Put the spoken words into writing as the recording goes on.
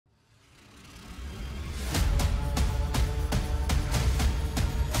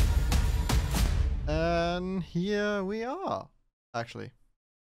here we are, actually.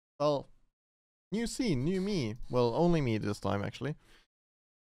 Well, new scene, new me. Well, only me this time, actually.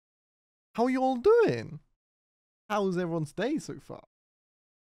 How you all doing? How's everyone's day so far?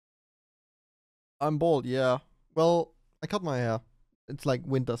 I'm bald, yeah. Well, I cut my hair. It's like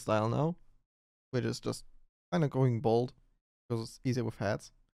winter style now, which is just kind of going bald because it's easier with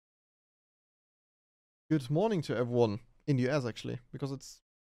hats. Good morning to everyone in the US, actually, because it's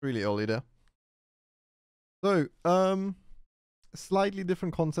really early there. So, slightly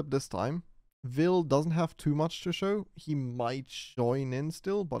different concept this time. Vil doesn't have too much to show. He might join in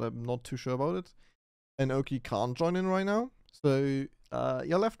still, but I'm not too sure about it. And Oki can't join in right now. So,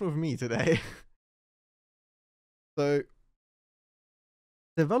 you're left with me today. So,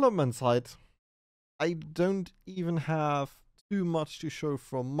 development side, I don't even have too much to show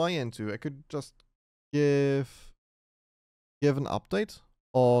from my end too. I could just give an update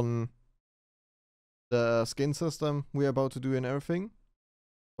on the skin system we're about to do and everything.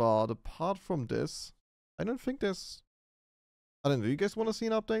 But apart from this, I don't think there's... I don't know, do you guys want to see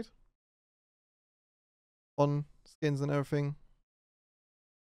an update on skins and everything?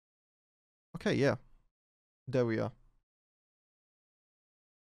 Okay, yeah. There we are.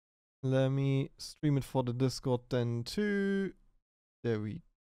 Let me stream it for the Discord then too. There we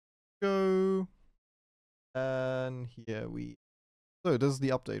go. And here we... So this is the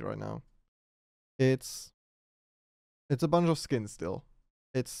update right now. It's a bunch of skins still.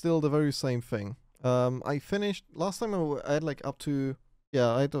 It's still the very same thing. I finished... Last time I had like up to... Yeah,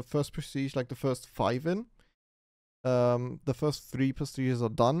 I had the first prestige, like the first 5 in. The first 3 prestiges are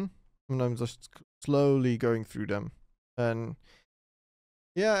done. And I'm just slowly going through them. And...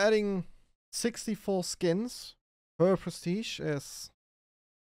 yeah, adding 64 skins per prestige is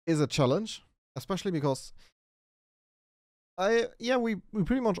a challenge. Especially because... we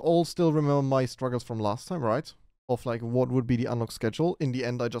pretty much all still remember my struggles from last time, right? Of like what would be the unlock schedule. In the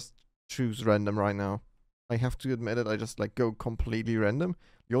end, I just choose random right now. I have to admit it, I just like go completely random.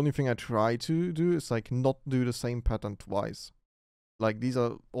 The only thing I try to do is like not do the same pattern twice. Like these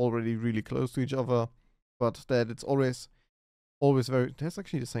are already really close to each other, but that it's always very... There's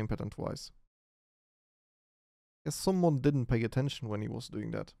actually the same pattern twice. I guess someone didn't pay attention when he was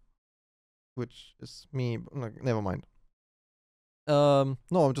doing that. Which is me, like, never mind. No,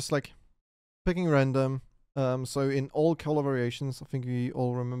 I'm just like picking random. So in all color variations, I think we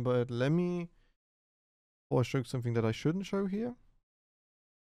all remember it. Let me... Oh, I showed something that I shouldn't show here.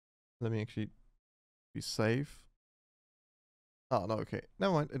 Let me actually be safe. Oh, no, okay.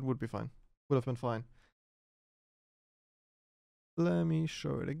 Never mind, it would be fine. Would have been fine. Let me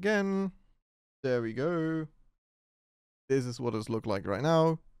show it again. There we go. This is what it looks like right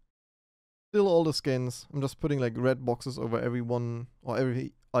now. Still all the skins. I'm just putting like red boxes over every one or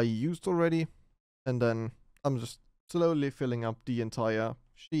every I used already. And then I'm just slowly filling up the entire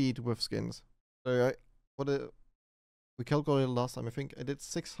sheet with skins. So we calculated last time, I think I did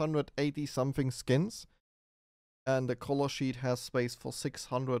 680 something skins. And the color sheet has space for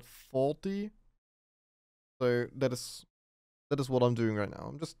 640. So that is what I'm doing right now.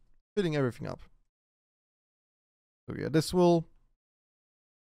 I'm just filling everything up. So yeah, this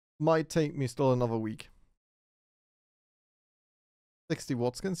might take me still another week. 60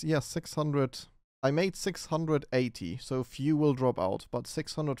 watt skins? Yes, 600. I made 680, so few will drop out, but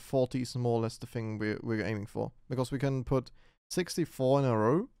 640 is more or less the thing we're aiming for. Because we can put 64 in a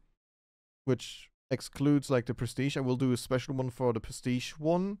row, which excludes like the prestige. I will do a special one for the prestige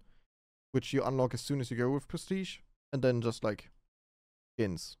one, which you unlock as soon as you go with prestige, and then just like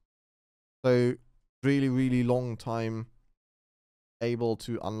skins. So really, really long time able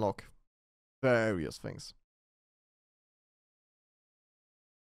to unlock various things.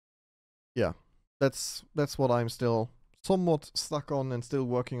 Yeah, that's what I'm still somewhat stuck on and still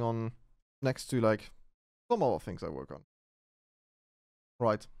working on, next to like some other things I work on.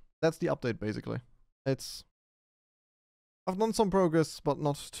 Right, that's the update basically. I've done some progress, but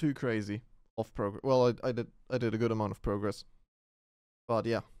not too crazy of progress. Well, I did a good amount of progress, but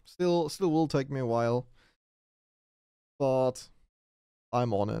yeah, still will take me a while, but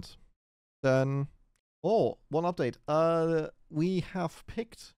I'm on it. Then, oh, one update. We have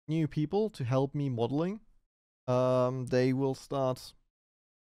picked new people to help me modeling. They will start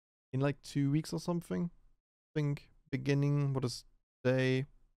in like 2 weeks or something. I think beginning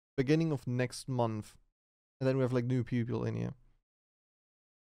of next month. And then we have like new people in here.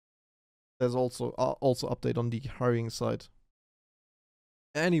 There's also update on the hiring side.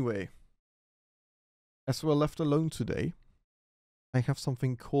 Anyway, as we're left alone today, I have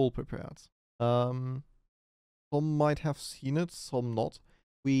something cool prepared. Some might have seen it, some not.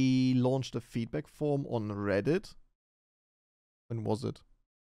 we launched a feedback form on Reddit. When was it?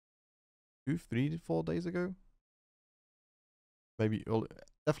 2, 3, 4 days ago? Maybe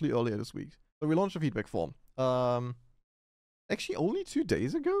definitely earlier this week. So we launched a feedback form. Actually, only 2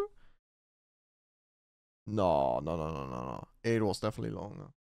 days ago? No. It was definitely longer.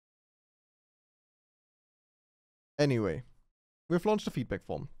 Anyway, we've launched a feedback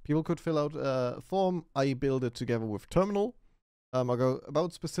form. People could fill out a form. I build it together with Terminal. I go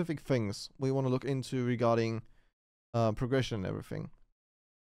about specific things we want to look into regarding progression and everything.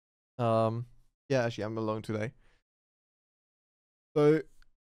 Yeah, actually, I'm alone today. So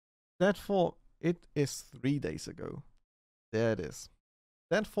that form, it is 3 days ago. There it is.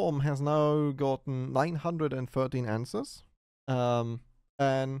 That form has now gotten 913 answers.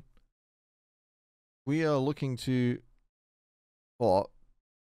 And we are looking to, or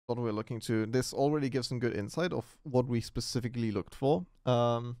what we're looking to, this already gives some good insight of what we specifically looked for.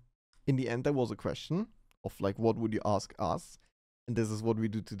 In the end, there was a question of like, what would you ask us? And this is what we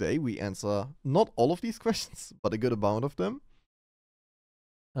do today. We answer not all of these questions, but a good amount of them.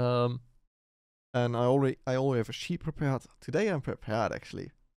 And I already have a sheet prepared. Today I'm prepared,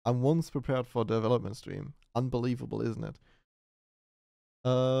 actually. I'm once prepared for development stream. Unbelievable, isn't it?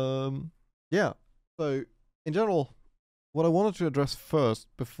 Yeah. So in general, what I wanted to address first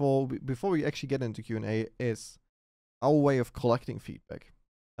before we actually get into Q&A is our way of collecting feedback.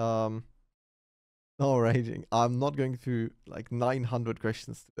 No raging. I'm not going through like 900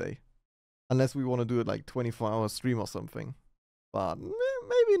 questions today, unless we want to do it like 24-hour stream or something. But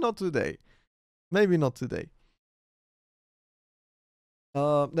maybe not today. Maybe not today.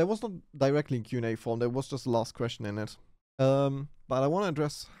 There was not directly a Q&A form. There was just the last question in it. But I want to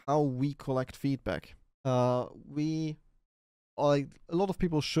address how we collect feedback. A lot of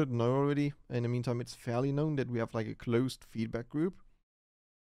people should know already. In the meantime, it's fairly known that we have like a closed feedback group.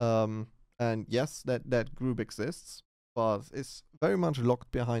 And yes, that group exists, but it's very much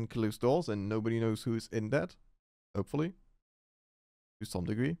locked behind closed doors, and nobody knows who is in that. Hopefully, to some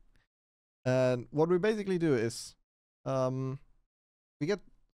degree. And what we basically do is, we get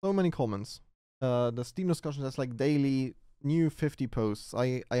so many comments. The Steam discussion has like daily new 50 posts.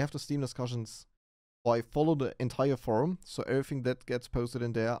 I have the Steam discussions. I follow the entire forum, so everything that gets posted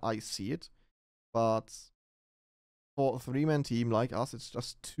in there, I see it. But for a 3-man team like us, it's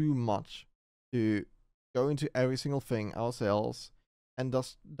just too much to go into every single thing ourselves and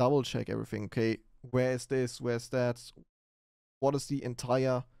just double check everything. Okay, where is this? Where's that? What is the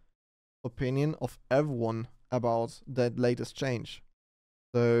entire opinion of everyone about that latest change?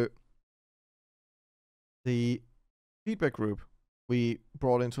 So the feedback group we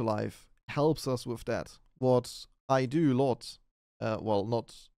brought into life helps us with that. What I do a lot,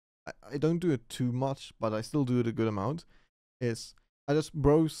 I don't do it too much, but I still do it a good amount, is I just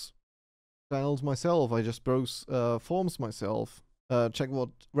browse channels myself, I just browse forums myself, check what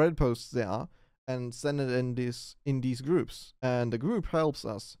Reddit posts there are, and send it in these groups. And the group helps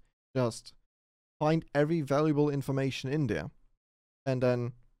us just find every valuable information in there, and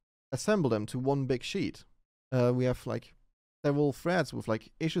then assemble them to one big sheet. We have like several threads with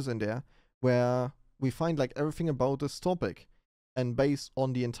like issues in there where we find like everything about this topic, and based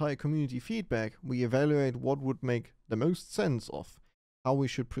on the entire community feedback, we evaluate what would make the most sense of how we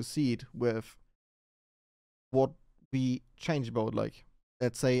should proceed with what we change about, like,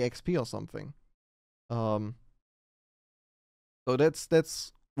 let's say XP or something. So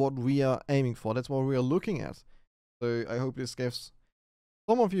that's what we are aiming for. That's what we are looking at. So I hope this gives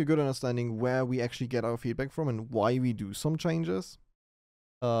some of you a good understanding where we actually get our feedback from and why we do some changes.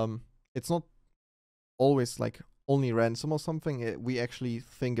 It's not always like only ransom or something. We actually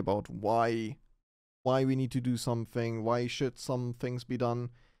think about why we need to do something, why should some things be done,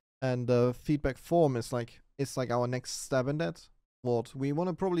 and the feedback form is like our next step in that. What we want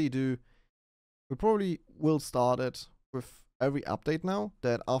to probably do, we probably will start it with every update now,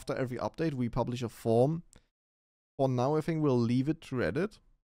 that after every update we publish a form. For now, I think we'll leave it to Reddit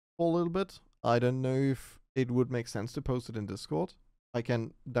for a little bit. I don't know if it would make sense to post it in Discord. I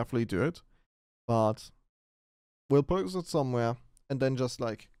can definitely do it, but we'll post it somewhere and then just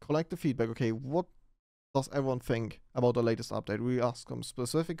like collect the feedback. Okay, what does everyone think about the latest update? We ask them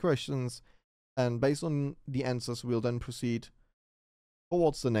specific questions, and based on the answers, we'll then proceed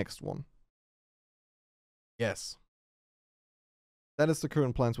towards the next one. Yes. That is the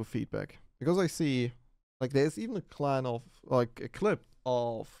current plans with feedback. Because I see, like, there's even a clip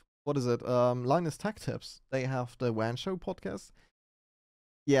of, what is it, Linus Tech Tips. They have the WAN Show podcast.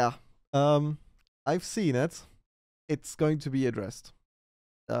 Yeah, I've seen it. It's going to be addressed.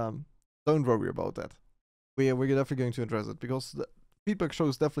 Don't worry about that. We're definitely going to address it, because feedback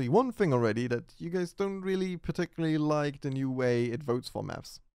shows definitely one thing already, that you guys don't really particularly like the new way it votes for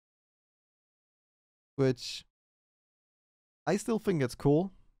maps. Which I still think it's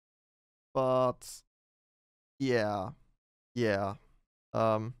cool, but yeah, yeah.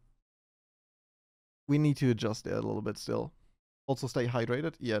 We need to adjust it a little bit still. Also stay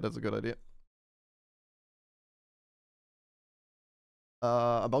hydrated. Yeah, that's a good idea.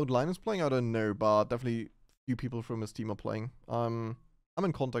 About Linus playing, I don't know, but definitely few people from his team are playing. I'm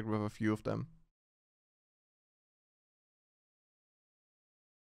in contact with a few of them.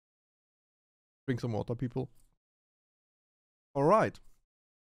 Drink some water, people. Alright.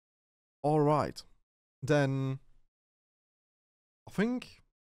 Alright. Then I think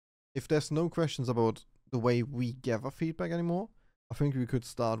if there's no questions about the way we gather feedback anymore, I think we could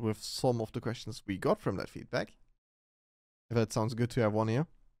start with some of the questions we got from that feedback. If that sounds good to everyone here.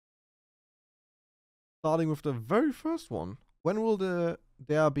 Starting with the very first one. When will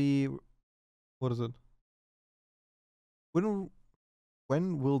there be... What is it? When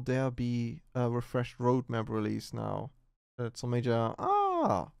will there be a refreshed roadmap release now? That's a major...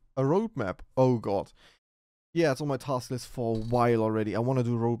 a roadmap. Oh god. Yeah, it's on my task list for a while already. I want to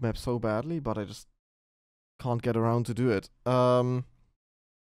do roadmap so badly, but I just can't get around to do it. Roadmap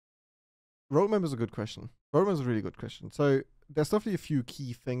is a good question. Roadmap is a really good question. So there's definitely a few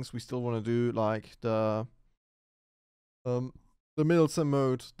key things we still want to do, like the Milsim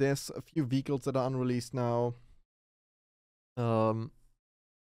mode. There's a few vehicles that are unreleased now. The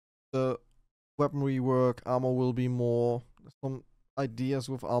weapon rework, armor will be more. Some ideas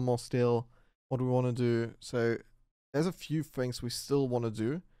with armor still. What do we want to do? So there's a few things we still want to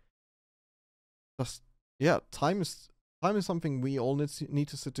do. Just yeah, time is something we all need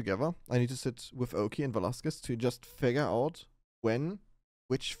to sit together. I need to sit with Oki and Vilaskis to just figure out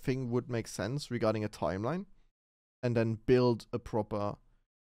which thing would make sense regarding a timeline, and then build a proper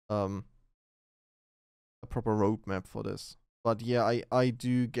roadmap for this. But yeah, I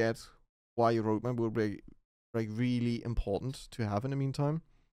do get why a roadmap will be like really important to have in the meantime.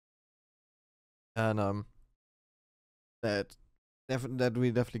 And that we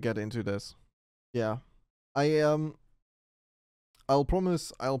definitely get into this. Yeah. I'll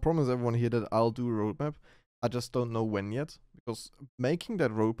promise everyone here that I'll do a roadmap. I just don't know when yet, because making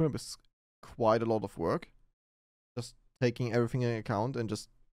that roadmap is quite a lot of work. Just taking everything into account and just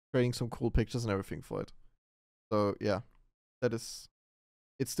creating some cool pictures and everything for it. So yeah, it's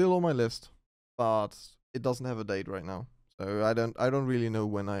still on my list, but it doesn't have a date right now. So I don't really know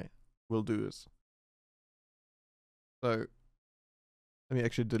when I will do this. So let me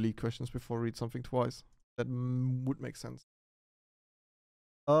actually delete questions before I read something twice. That would make sense.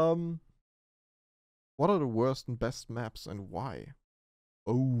 What are the worst and best maps and why?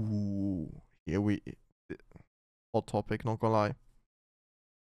 Oh, here we... Hot topic, not gonna lie.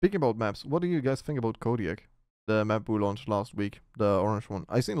 Speaking about maps, what do you guys think about Kodiak? The map we launched last week, the orange one.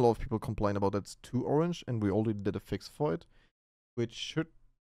 I've seen a lot of people complain about it's too orange, and we already did a fix for it, which should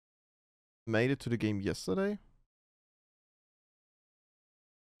made it to the game yesterday.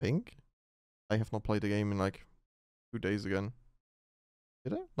 I think. I have not played the game in like 2 days again.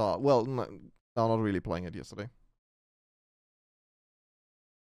 Did I? No, well, no, not really playing it yesterday.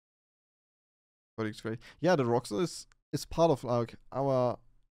 Kodiak's great. Yeah, the Roxas is part of like our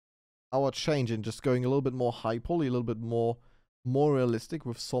change in just going a little bit more high poly, a little bit more realistic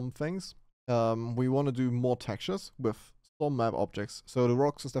with some things. We want to do more textures with some map objects. So the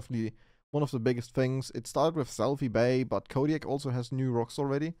rocks is definitely one of the biggest things. It started with Selfie Bay, but Kodiak also has new rocks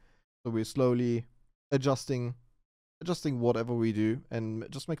already. So we're slowly adjusting whatever we do and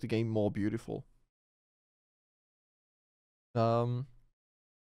just make the game more beautiful. I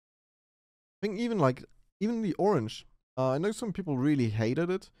think even the orange. I know some people really hated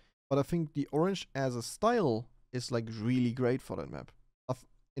it, but I think the orange as a style is like really great for that map.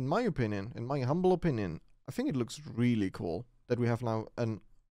 In my opinion, in my humble opinion, I think it looks really cool that we have now a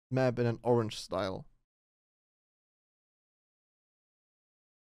map in an orange style.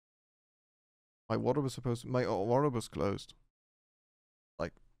 My water was closed.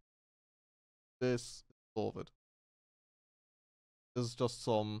 Like this is all of it. This is just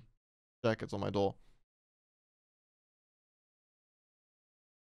some jackets on my door.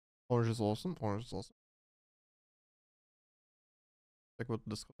 Orange is awesome. Orange is awesome. Check what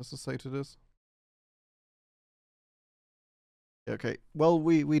Discord has to say to this. Yeah, okay. Well,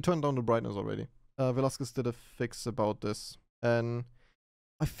 we turned down the brightness already. Vilaskis did a fix about this, and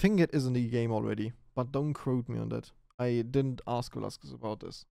I think it is in the game already, but don't quote me on that. I didn't ask Vilaskis about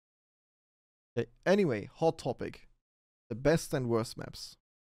this. Okay. Anyway, hot topic. The best and worst maps.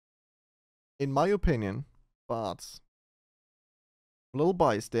 In my opinion, but A little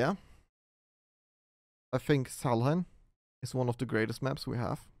biased there. I think Salhan is one of the greatest maps we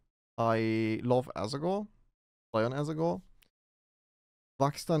have. I love Azagor. Play on Azagor.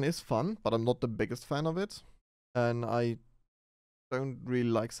 Vaxtan is fun, but I'm not the biggest fan of it. And I don't really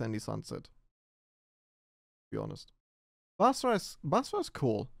like Sandy Sunset, to be honest. Basra is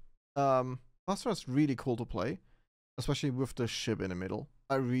cool. Basra is really cool to play, especially with the ship in the middle.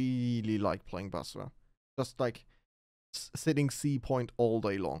 I really like playing Basra. Just like sitting C point all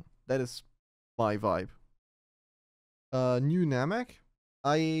day long. That is my vibe. New Namek?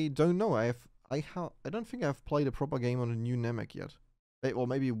 I don't know. I don't think I've played a proper game on a new Namek yet. Or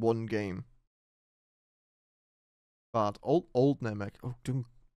maybe one game. But old Namek. Oh,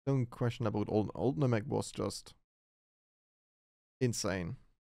 don't question about old Namek was just insane.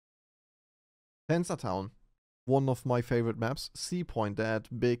 Tensor Town, one of my favorite maps. Sea Point, that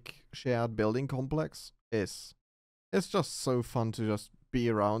big shared building complex, it's just so fun to just be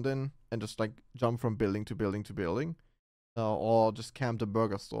around in and just like jump from building to building to building, or just camp the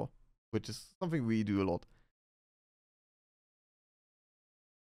burger store, which is something we do a lot.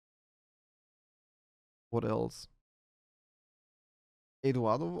 What else?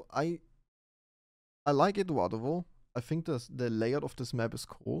 Eduardo, I like Eduardo. I think the layout of this map is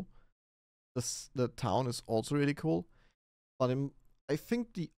cool. The town is also really cool, but I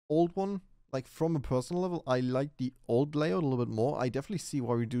think the old one, like from a personal level, I like the old layout a little bit more. I definitely see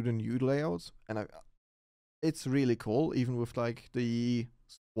why we do the new layouts, and it's really cool, even with like the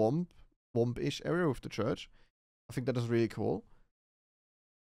swamp-ish area with the church. I think that is really cool.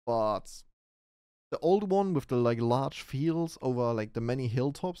 But the old one with the like large fields over like the many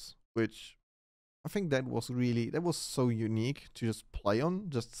hilltops, which I think that was so unique to just play on,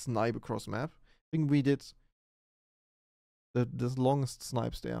 just snipe across map. I think we did the longest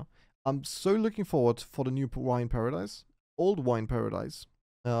snipes there. I'm so looking forward for the new Wine Paradise. Old Wine Paradise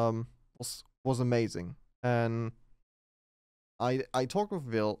was amazing, and I talked with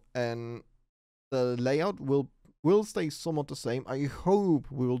Vil, and the layout will stay somewhat the same. I hope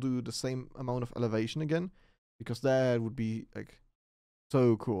we will do the same amount of elevation again, because that would be like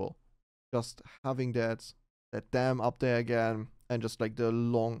so cool. Just having that dam up there again, and just like the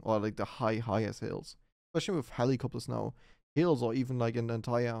long or like the highest hills, especially with helicopters now, hills or even like an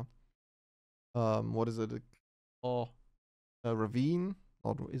entire what is it? Oh, a ravine?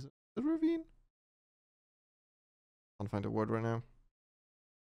 Or is it a ravine? Can't find a word right now.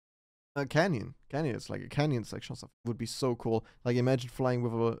 A canyon. It's like a canyon section. Stuff would be so cool. Like imagine flying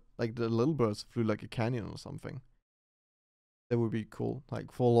with a like the little birds flew like a canyon or something. That would be cool.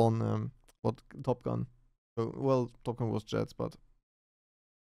 Like full on what Top Gun. Oh, well, Top Gun was jets, but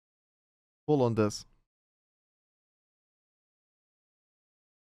full on this.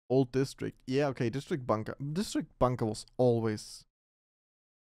 Old district. Yeah, okay, district bunker. District bunker was always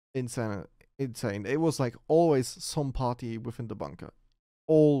insane. It was like always some party within the bunker.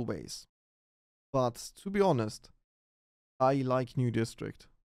 Always. But to be honest, I like new district.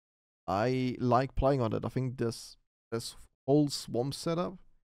 I like playing on it. I think this whole swamp setup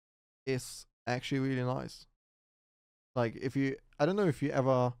is actually really nice. Like I don't know if you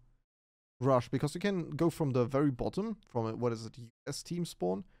ever rush, because you can go from the very bottom, from what is it, US team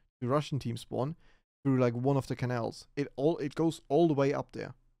spawn to Russian team spawn, through like one of the canals. It goes all the way up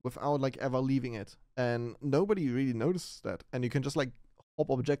there without like ever leaving it, and nobody really notices that. And you can just like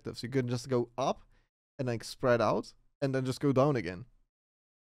hop objectives. You can just go up and like spread out, and then just go down again.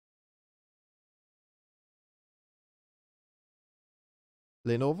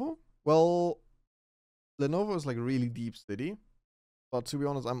 Lenovo? Well, Lenovo is like a really deep city, but to be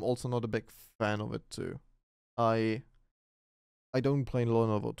honest, I'm also not a big fan of it too. I don't play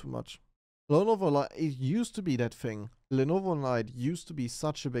Lenovo too much. Lenovo, it used to be that thing. Lenovo Night used to be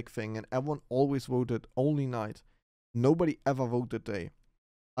such a big thing, and everyone always voted only night. Nobody ever voted day.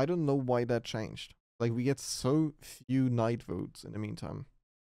 I don't know why that changed. Like, we get so few night votes in the meantime.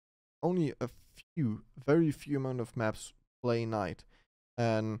 Only a few, very few amount of maps play night.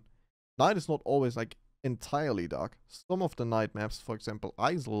 And night is not always like entirely dark. Some of the night maps, for example,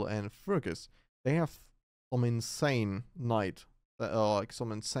 Isle and Fergus, they have some insane night, like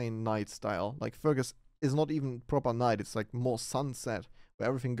some insane night style. Like Fergus is not even proper night; it's like more sunset, where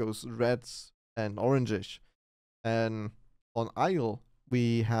everything goes reds and orangish. And on Isle,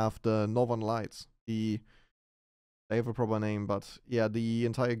 we have the Northern Lights. They have a proper name, but yeah, the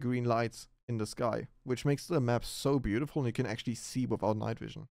entire green lights in the sky, which makes the map so beautiful, and you can actually see without night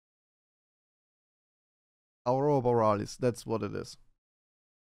vision. Aurora Borealis, that's what it is.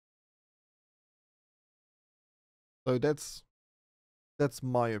 So that's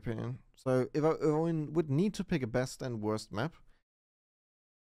my opinion. So if I would need to pick a best and worst map,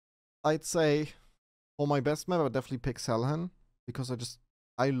 I'd say for my best map, I would definitely pick Salhan because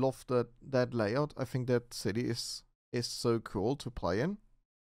I love that layout. I think that city is so cool to play in.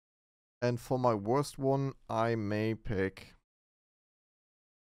 And for my worst one, I may pick.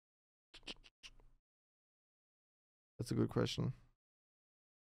 That's a good question.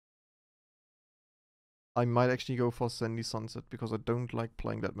 I might actually go for Sandy Sunset because I don't like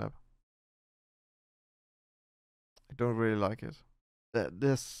playing that map. I don't really like it.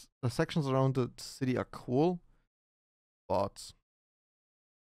 The sections around the city are cool, but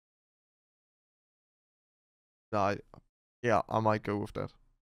yeah, I might go with that.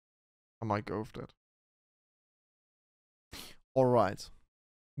 All right,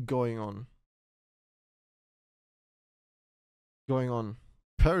 going on.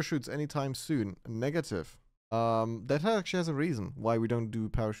 Parachutes anytime soon. Negative. That actually has a reason why we don't do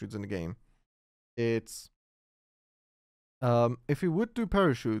parachutes in the game. It's if we would do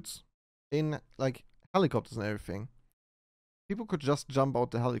parachutes in like helicopters and everything, people could just jump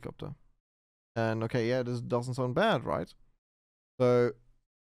out the helicopter. And okay, yeah, this doesn't sound bad, right? So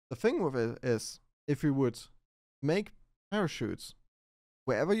the thing with it is, if we would make parachutes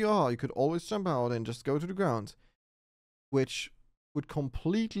wherever you are, you could always jump out and just go to the ground, which would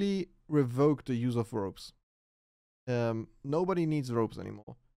completely revoke the use of ropes. Nobody needs ropes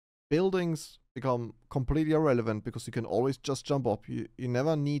anymore. Buildings become completely irrelevant because you can always just jump up. You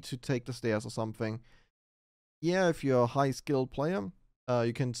never need to take the stairs or something. Yeah, if you're a high skilled player,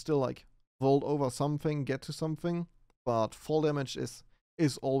 you can still like vault over something, get to something, but fall damage is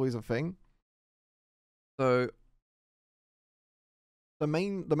always a thing. So the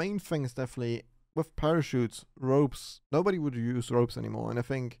main thing is definitely with parachutes, ropes. Nobody would use ropes anymore, and I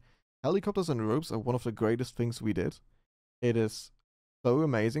think helicopters and ropes are one of the greatest things we did. It is so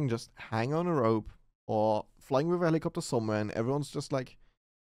amazing. Just hang on a rope or flying with a helicopter somewhere, and everyone's just like,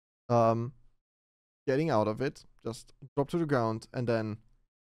 getting out of it. Just drop to the ground, and then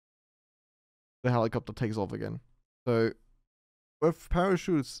the helicopter takes off again. So with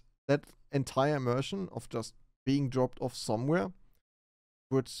parachutes, that entire immersion of just being dropped off somewhere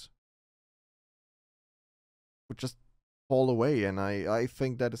would just fall away, and I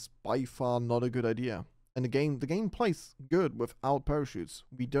think that is by far not a good idea. And the game plays good without parachutes.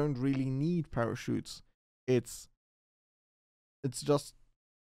 We don't really need parachutes. It's just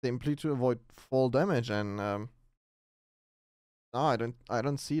simply to avoid fall damage, and no, I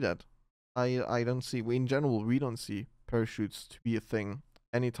don't see that. I don't see. In general, we don't see parachutes to be a thing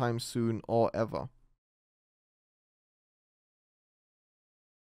anytime soon or ever.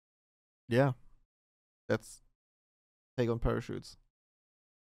 Yeah, that's take on parachutes.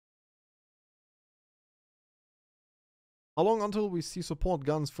 How long until we see support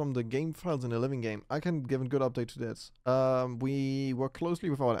guns from the game files in the living game? I can give a good update to that. We work closely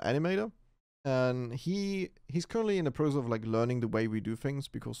with our animator, and he's currently in the process of like learning the way we do things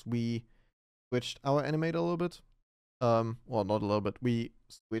because we switched our animator a little bit. Well, not a little bit. We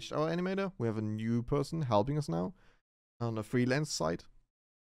switched our animator. We have a new person helping us now on a freelance site.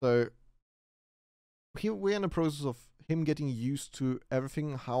 So we're in the process of him getting used to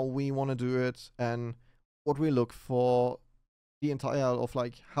everything, how we want to do it, and what we look for, the entire of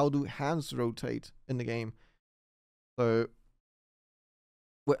like how do hands rotate in the game. So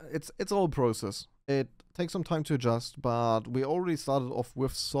it's all a process. It takes some time to adjust, but we already started off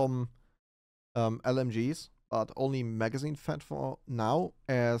with some LMGs, but only magazine fed for now.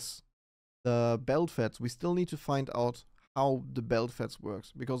 As the belt feds, we still need to find out how the belt feds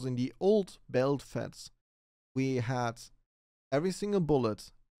works, because in the old belt feds we had every single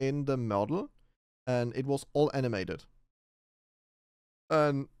bullet in the model and it was all animated.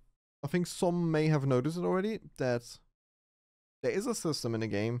 And I think some may have noticed it already, that there is a system in the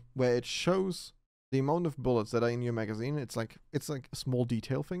game where it shows the amount of bullets that are in your magazine. It's like a small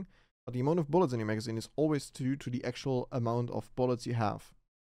detail thing, but the amount of bullets in your magazine is always due to the actual amount of bullets you have.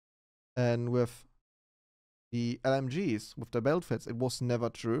 And with the LMGs, with the belt feds, it was never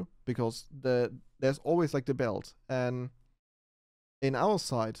true, because there's always like the belt. And in our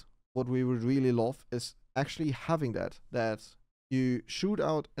side, what we would really love is actually having that you shoot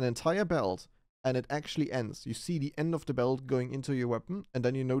out an entire belt and it actually ends. You see the end of the belt going into your weapon, and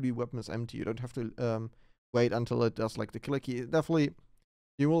then you know the weapon is empty. You don't have to wait until it does like the clicky. Definitely,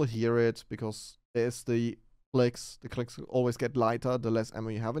 you will hear it because there's the clicks. The clicks always get lighter the less ammo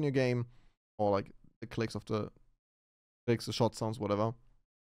you have in your game, or like the clicks of the shot sounds, whatever.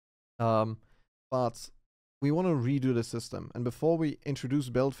 But we want to redo the system, and before we introduce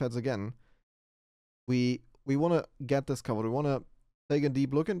belt feds again, we want to get this covered. We want to take a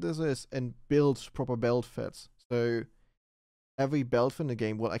deep look into this and build proper belt feds. So every build in the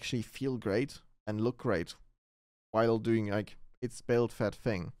game will actually feel great and look great while doing like its build fed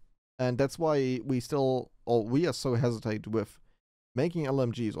thing. And that's why we are so hesitant with making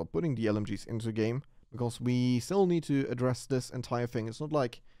LMGs or putting the LMGs into the game, because we still need to address this entire thing. It's not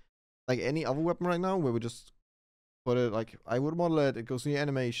like any other weapon right now where we just put it like, I would model it, it goes to the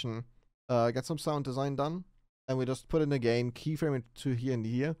animation, get some sound design done, and we just put it in the game, keyframe it to here and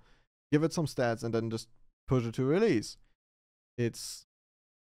here, give it some stats, and then just push it to release. It's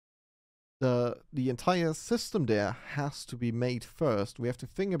the entire system there has to be made first. We have to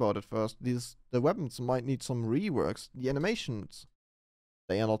think about it first. The weapons might need some reworks. The animations,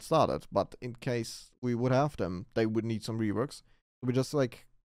 they are not started, but in case we would have them, they would need some reworks. So we just like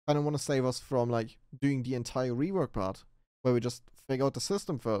kind of want to save us from like doing the entire rework part, where we just figure out the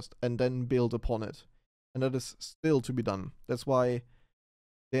system first and then build upon it. And that is still to be done. That's why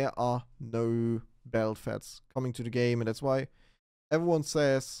there are no build feds coming to the game, and that's why everyone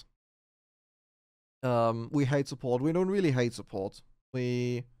says we hate support. We don't really hate support.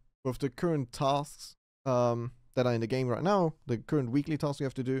 With the current tasks that are in the game right now, the current weekly tasks we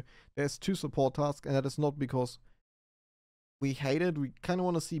have to do, there's 2 support tasks, and that is not because we hate it. We kind of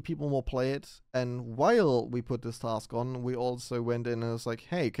want to see people more play it. And while we put this task on, we also went in and was like,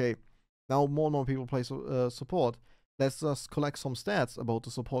 hey, okay, now more and more people play support. Let's just collect some stats about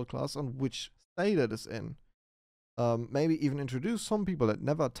the support class and which state it is in. Maybe even introduce some people that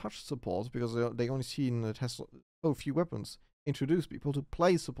never touched support because they only seen it has so few weapons. Introduce people to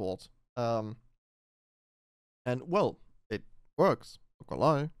play support. And well, it works. Not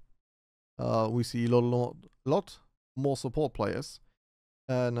gonna lie. We see a lot more support players,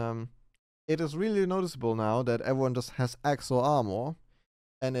 and it is really noticeable now that everyone just has axe or armor,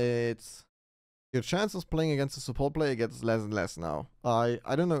 and it's your chances playing against a support player gets less and less now. I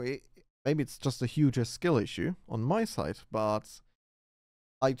don't know. Maybe it's just a huge skill issue on my side, but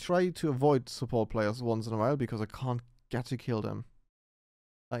I try to avoid support players once in a while because I can't get to kill them.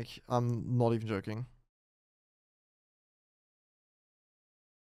 Like, I'm not even joking.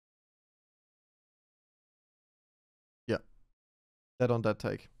 Yeah, that on that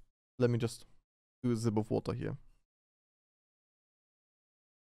take. Let me just do a sip of water here.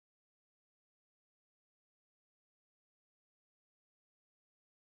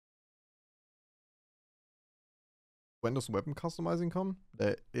 When does weapon customizing come?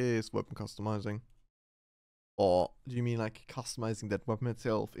 There is weapon customizing. Or do you mean like customizing that weapon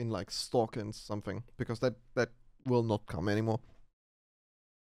itself in like stock and something? Because that will not come anymore.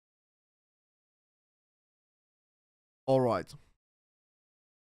 Alright.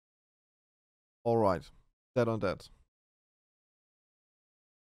 Alright. That on that.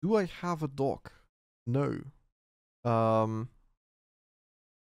 Do I have a dog? No.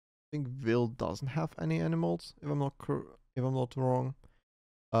 I think Vil doesn't have any animals, if I'm not wrong.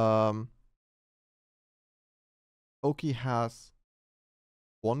 Oki has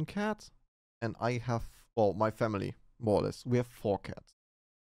 1 cat, and I have, well, my family, more or less, we have 4 cats.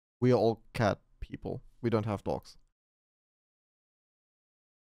 We are all cat people. We don't have dogs.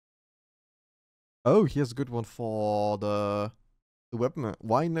 Oh, here's a good one for the weapon.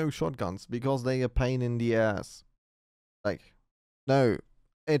 Why no shotguns? Because they are a pain in the ass. Like, no.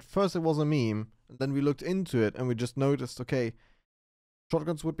 At first it was a meme, and then we looked into it and we just noticed, okay,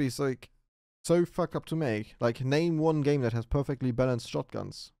 shotguns would be so fucked up to make. Like, name one game that has perfectly balanced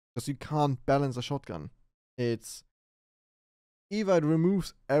shotguns. Because you can't balance a shotgun. It's either it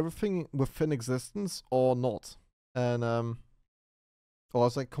removes everything within existence or not. And or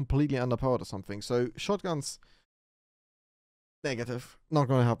it's like completely underpowered or something. So shotguns, negative. Not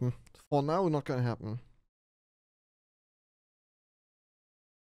gonna happen. For now, not gonna happen.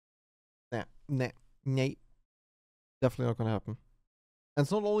 Nah. Definitely not gonna happen. And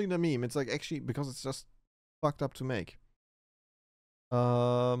it's not only the meme, it's like actually because it's just fucked up to make.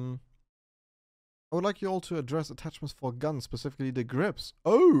 I would like you all to address attachments for guns, specifically the grips.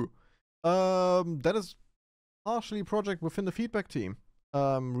 Oh! That is partially a project within the feedback team.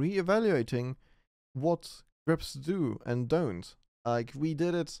 Re-evaluating what grips do and don't. Like, we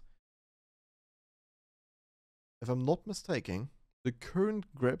did it, if I'm not mistaken, the current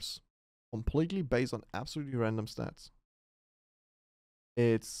grips completely based on absolutely random stats.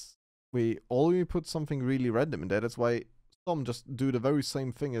 We only put something really random in there. That's why some just do the very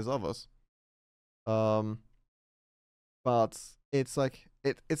same thing as others. But it's like,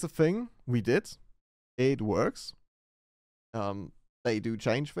 it's a thing we did. It works. They do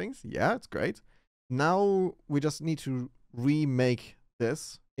change things. Yeah, it's great. Now we just need to remake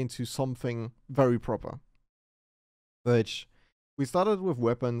this into something very proper. Which we started with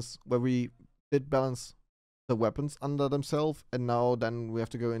weapons, where we did balance the weapons under themselves, and now then we have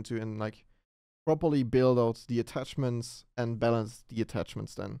to go into and like properly build out the attachments and balance the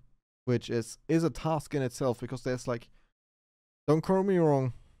attachments then, which is a task in itself, because there's like, don't quote me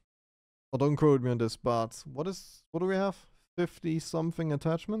wrong, or don't quote me on this, but what do we have? 50 something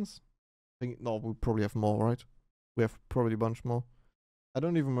attachments? I think, no, we probably have more, right? We have probably a bunch more. I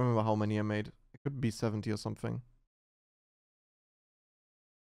don't even remember how many I made. It could be 70 or something.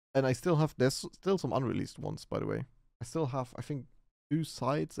 And I still have, there's still some unreleased ones, by the way. I still have, I think, 2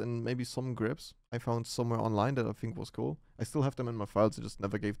 sides and maybe some grips I found somewhere online that I think was cool. I still have them in my files, I just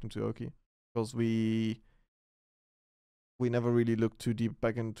never gave them to Oki. Because we never really looked too deep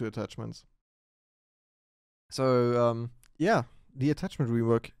back into attachments. So, yeah, the attachment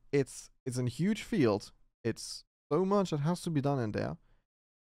rework, it's a huge field. It's so much that has to be done in there.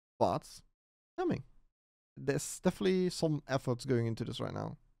 But, coming. There's definitely some efforts going into this right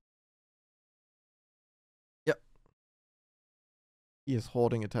now. Yep. He is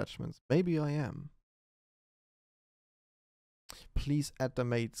hoarding attachments. Maybe I am. Please add the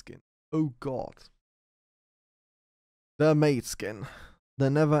Maid skin. Oh god. The Maid skin. The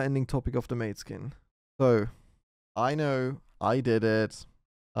never-ending topic of the Maid skin. So, I know, I did it.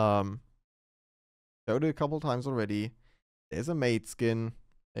 Showed it a couple times already. There's a Maid skin.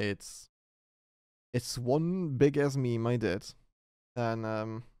 It's one big ass meme I did.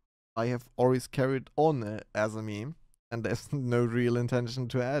 And I have always carried on it as a meme. And there's no real intention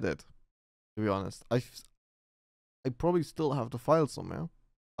to add it. To be honest. I probably still have the file somewhere.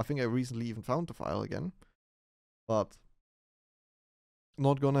 I think I recently even found the file again. But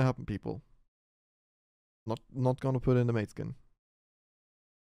not gonna happen, people. Not gonna put in the Maid skin.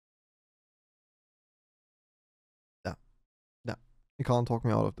 Yeah. You can't talk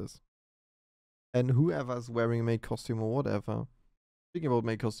me out of this. And whoever's wearing a Maid costume or whatever. Speaking about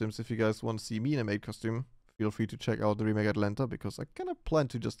Maid costumes, if you guys want to see me in a Maid costume, feel free to check out the remake Atlanta, because I kind of plan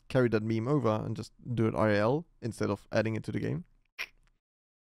to just carry that meme over and just do it IRL instead of adding it to the game.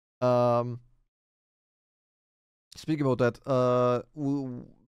 Speaking about that,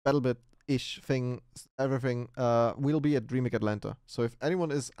 BattleBit-ish thing, everything, will be at DreamHack Atlanta. So if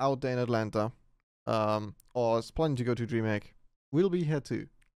anyone is out there in Atlanta, or is planning to go to DreamHack, we'll be here too.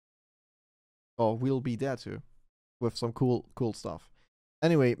 Or we'll be there too, with some cool stuff.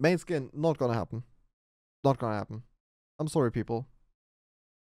 Anyway, Maid skin, not gonna happen. Not gonna happen. I'm sorry, people.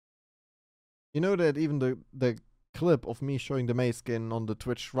 You know that even the clip of me showing the Maid skin on the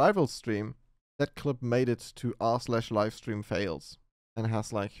Twitch rival stream, that clip made it to r/livestream fails and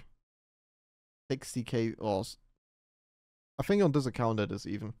has like 60k, or I think on this account it is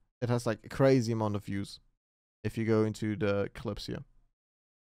even. It has like a crazy amount of views if you go into the clips here.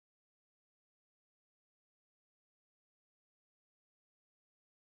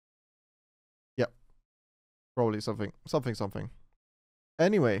 Yep. Probably something.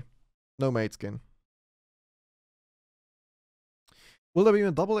 Anyway, no Maid skin. Will there be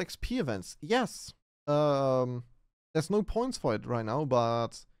a double XP events? Yes. There's no points for it right now,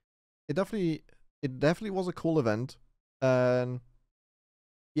 but it definitely was a cool event, and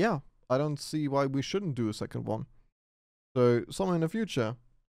yeah, I don't see why we shouldn't do a second one. So somewhere in the future,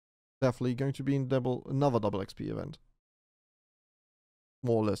 definitely going to be another double XP event.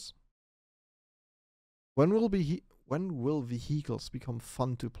 More or less. When will vehicles become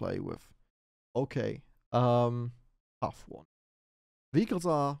fun to play with? Okay. Tough one. Vehicles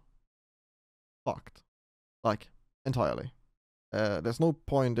are fucked. Like, entirely. There's no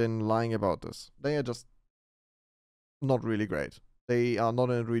point in lying about this. They are just not really great. They are not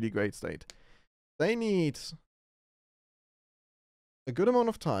in a really great state. They need a good amount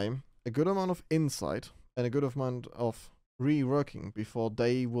of time, a good amount of insight, and a good amount of reworking before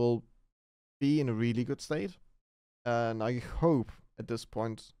they will be in a really good state. And I hope at this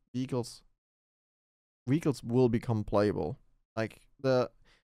point vehicles will become playable. Like the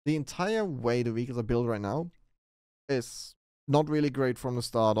entire way the vehicles are built right now is not really great from the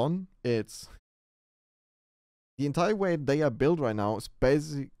start on. It's the entire way they are built right now is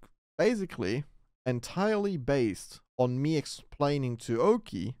basically entirely based on me explaining to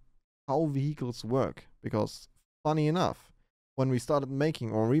Oki how vehicles work. Because funny enough, when we started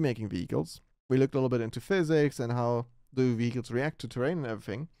making or remaking vehicles, we looked a little bit into physics and how do vehicles react to terrain and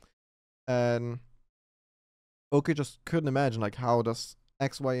everything. And Oki just couldn't imagine like how does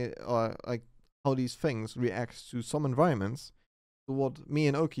X, Y, or like how these things react to some environments. So what me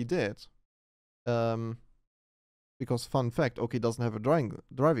and Oki did, because fun fact, Oki doesn't have a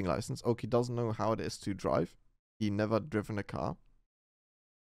driving license. Oki doesn't know how it is to drive. He never driven a car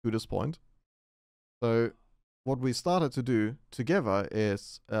to this point. So what we started to do together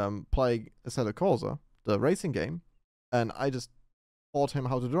is play Assetto Corsa the racing game, and I just taught him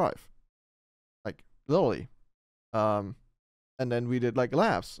how to drive. Like, literally. And then we did like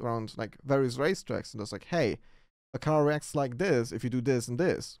laps around like various racetracks, and it's like, hey, a car reacts like this if you do this and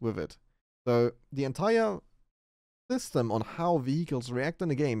this with it. So the entire system on how vehicles react in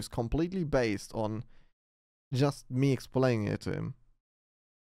the game is completely based on just me explaining it to him.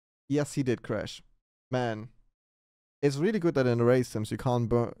 Yes, he did crash. Man, it's really good that in the race sims you can't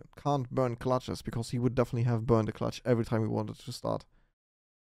burn clutches, because he would definitely have burned the clutch every time he wanted to start.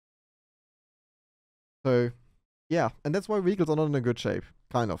 So, yeah, and that's why vehicles are not in a good shape,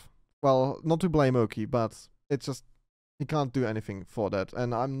 kind of. Well, not to blame Oki, but it's just he can't do anything for that,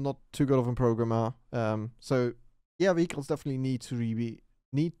 and I'm not too good of a programmer. So yeah, vehicles definitely need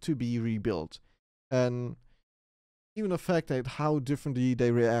to be rebuilt, and even the fact that how differently they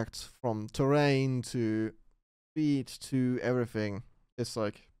react from terrain to speed to everything is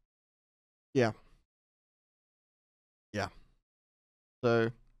like, yeah.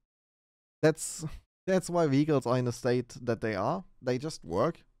 So that's why vehicles are in the state that they are. They just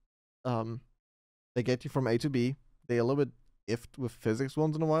work. They get you from A to B. They a little bit iffed with physics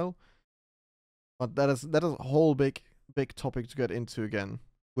once in a while, but that is a whole big topic to get into again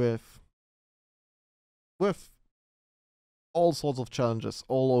with all sorts of challenges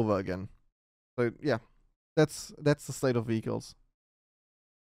all over again. So yeah, that's the state of vehicles.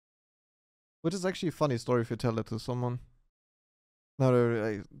 Which is actually a funny story if you tell it to someone. No,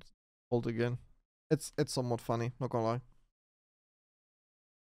 I hold again. It's somewhat funny, not gonna lie.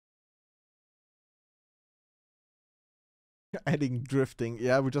 Adding drifting,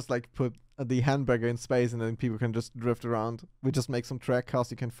 yeah, we just like put the handbagger in space and then people can just drift around. We just make some track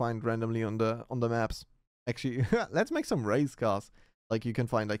cars you can find randomly on the maps. Actually, let's make some race cars. Like you can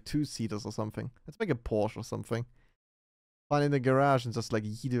find like 2-seaters or something. Let's make a Porsche or something. Find in the garage and just like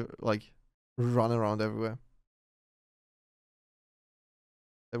run around everywhere.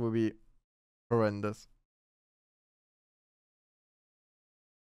 That would be horrendous.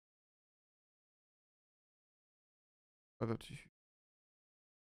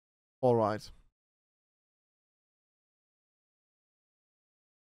 Alright.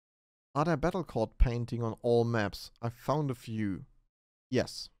 Are there battle card painting on all maps? I found a few.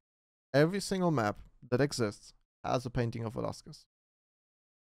 Yes. Every single map that exists has a painting of Vilaskis.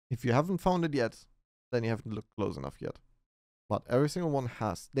 If you haven't found it yet, then you haven't looked close enough yet. But every single one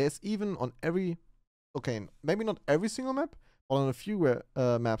has. There's even on every... Okay, maybe not every single map, but on a few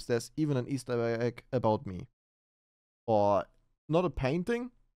maps there's even an Easter egg about me. Or not a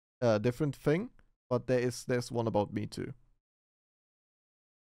painting, a different thing, but there's one about me too.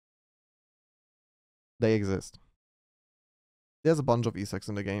 They exist. There's a bunch of Easter eggs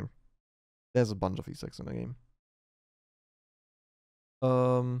in the game.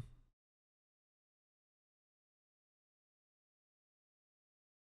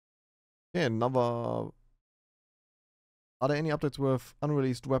 Yeah, another... Are there any updates with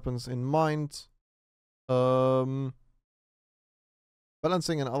unreleased weapons in mind?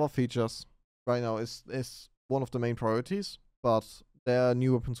 Balancing and other features right now is one of the main priorities, but their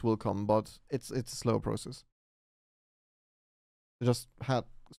new weapons will come, but it's a slow process. I just had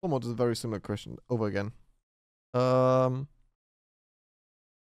somewhat a very similar question over again. What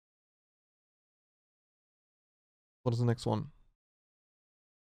is the next one?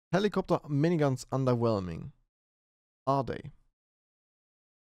 Helicopter miniguns underwhelming. Are they?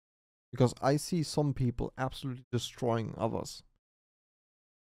 Because I see some people absolutely destroying others.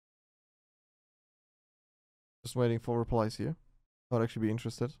 Just waiting for replies here. I'd actually be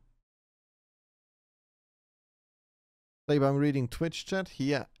interested. Maybe I'm reading Twitch chat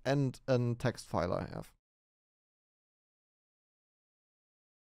here and a text file I have.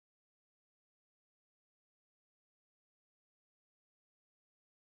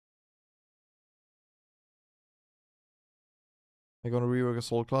 I'm gonna rework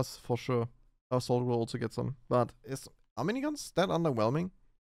Assault class for sure. Assault will also get some. But are miniguns that underwhelming?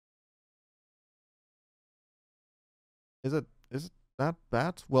 Is it that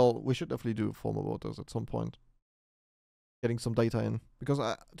bad? Well, we should definitely do a form about this at some point. Getting some data in. Because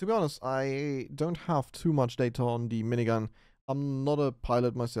to be honest, I don't have too much data on the minigun. I'm not a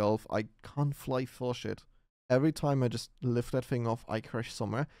pilot myself. I can't fly for shit. Every time I just lift that thing off, I crash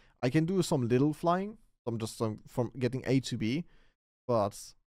somewhere. I can do some little flying. I'm just from getting A to B. But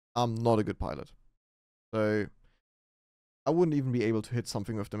I'm not a good pilot. So I wouldn't even be able to hit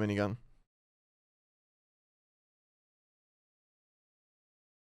something with the minigun.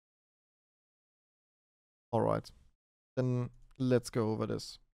 Alright. Then let's go over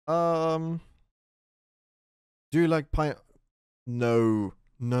this. Do you like No.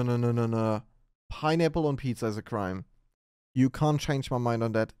 Pineapple on pizza is a crime. You can't change my mind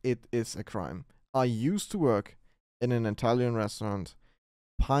on that. It is a crime. I used to work in an Italian restaurant.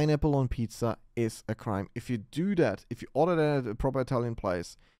 Pineapple on pizza is a crime. If you do that, if you order that at a proper Italian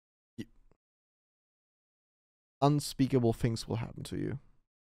place, unspeakable things will happen to you.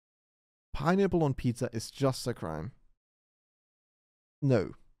 Pineapple on pizza is just a crime.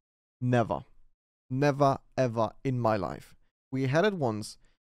 No. Never. Never, ever in my life. We had it once.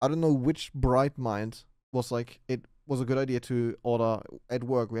 I don't know which bright mind was like, it was a good idea to order at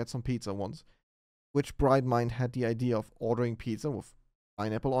work. We had some pizza once. Which bright mind had the idea of ordering pizza with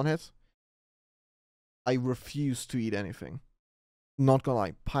pineapple on it? I refuse to eat anything. Not gonna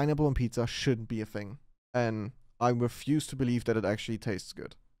lie, pineapple on pizza shouldn't be a thing. And I refuse to believe that it actually tastes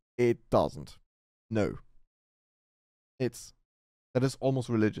good. It doesn't. No. That is almost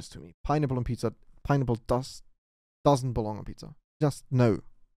religious to me. Pineapple on pizza, pineapple doesn't belong on pizza. Just no.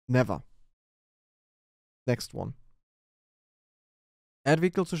 Never. Next one. Add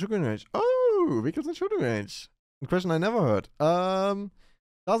vehicles to shooting range. Oh, vehicles in shooting range. A question I never heard.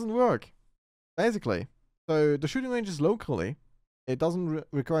 Doesn't work. Basically. So the shooting range is locally. It doesn't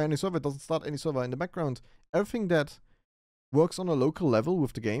require any server. It doesn't start any server in the background. Everything that works on a local level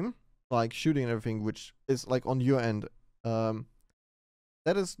with the game, like shooting and everything, which is like on your end, that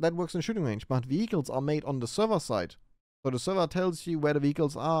works in shooting range. But vehicles are made on the server side. So the server tells you where the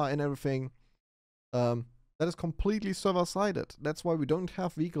vehicles are and everything. That is completely server-sided. That's why we don't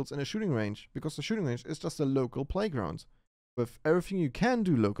have vehicles in a shooting range, because the shooting range is just a local playground. With everything you can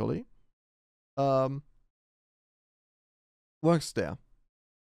do locally, works there.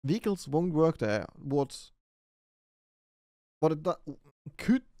 Vehicles won't work there. What it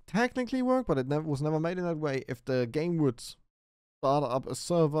could technically work, but it was never made in that way. If the game would start up a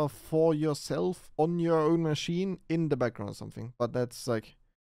server for yourself on your own machine in the background or something. But that's like,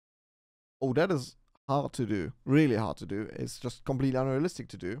 oh, that is hard to do. Really hard to do. It's just completely unrealistic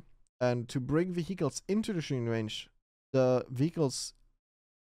to do. And to bring vehicles into the shooting range, the vehicles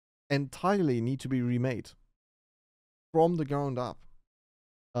entirely need to be remade from the ground up.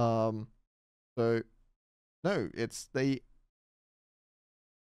 So no, it's the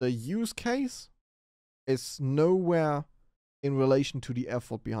use case is nowhere in relation to the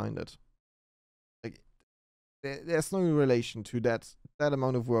effort behind it. Like, there's no relation to that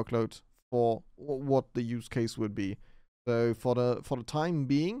amount of workload for what the use case would be. So for the time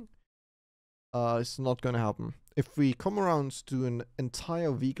being, it's not gonna happen. If we come around to an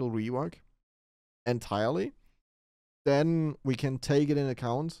entire vehicle rework entirely, then we can take it in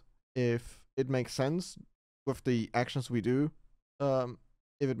account if it makes sense with the actions we do. If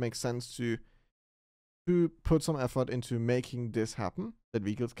it makes sense to put some effort into making this happen, that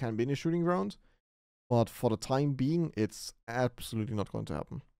vehicles can be in a shooting ground. But for the time being, it's absolutely not going to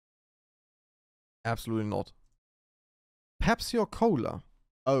happen. Absolutely not. Pepsi or cola?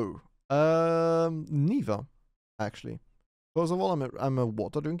 Oh, neither, actually. First of all, I'm a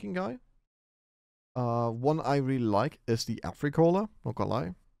water drinking guy. One I really like is the Afri-Cola, not gonna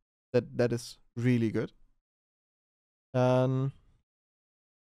lie. That is really good.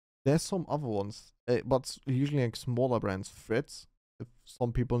 There's some other ones, but usually like smaller brands. Fritz, if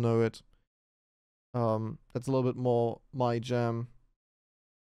some people know it. That's a little bit more my jam.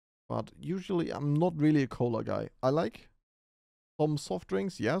 But usually I'm not really a cola guy. I like some soft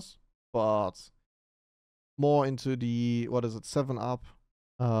drinks, yes, but more into the, what is it, 7-Up.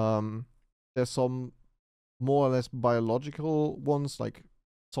 There's some more or less biological ones, like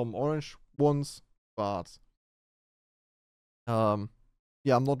some orange ones, but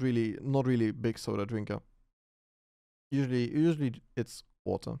yeah, I'm not really a big soda drinker. Usually it's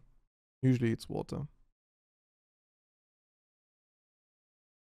water. Usually it's water.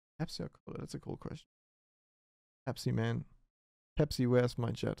 Pepsi or cola? That's a cool question. Pepsi, man. Pepsi, where's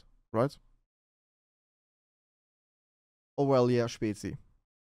my jet? Right? Oh well, yeah, Spezi.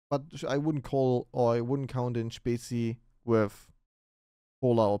 But I wouldn't count in Spezi with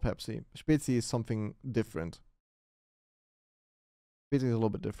cola or Pepsi. Spezi is something different. Spezi is a little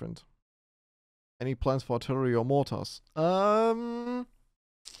bit different. Any plans for artillery or mortars? Hardcore,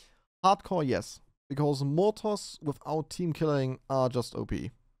 yes. Because mortars without team killing are just OP.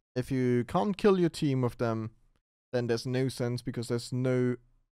 If you can't kill your team with them, then there's no sense, because there's no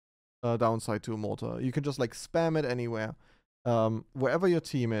downside to a mortar. You can just like spam it anywhere. Wherever your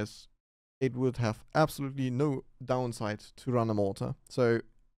team is, it would have absolutely no downside to run a mortar. So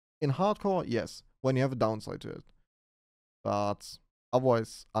in hardcore, yes, when you have a downside to it. But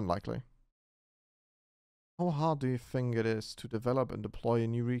otherwise, unlikely. How hard do you think it is to develop and deploy a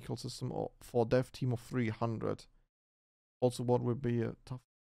new recoil system for a dev team of 300? Also, what would be a tough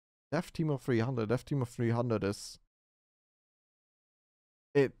Dev team of 300. Dev team of 300 is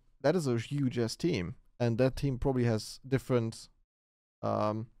it. That is a huge ass team, and that team probably has different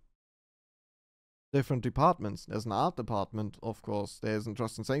different departments. There's an art department, of course. There's a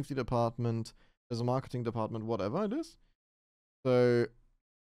trust and safety department. There's a marketing department, whatever it is. So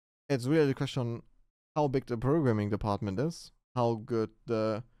it's really the question how big the programming department is, how good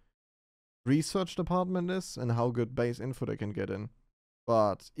the research department is, and how good base info they can get in.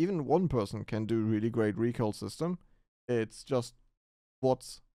 But even one person can do really great recall system. It's just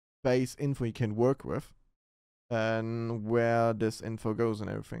what base info you can work with and where this info goes and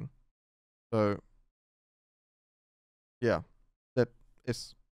everything. So yeah, that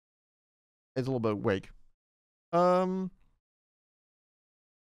is it's a little bit vague.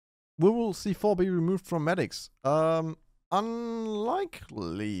 Will C4 be removed from medics?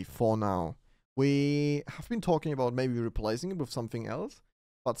 Unlikely for now. We have been talking about maybe replacing it with something else,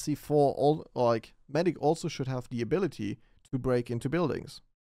 but C4 medic also should have the ability to break into buildings,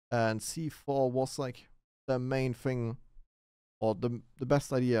 and C4 was like the main thing or the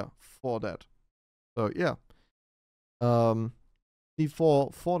best idea for that. So yeah,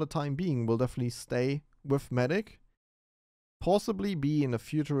 C4 for the time being will definitely stay with medic. Possibly be in the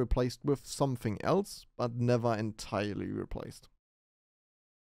future replaced with something else, but never entirely replaced.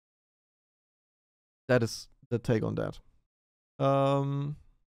 That is the take on that.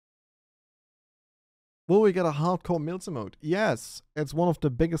 Will we get a hardcore Milsim mode? Yes, it's one of the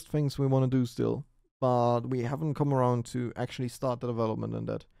biggest things we want to do still, but we haven't come around to actually start the development on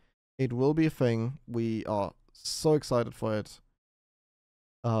that. It will be a thing. We are so excited for it.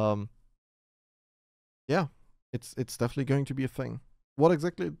 Yeah. It's definitely going to be a thing. What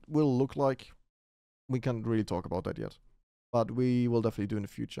exactly it will look like, we can't really talk about that yet. But we will definitely do in the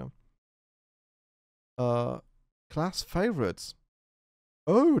future. Class favorites.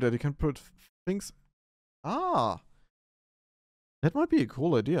 Oh, that you can put things. Ah, that might be a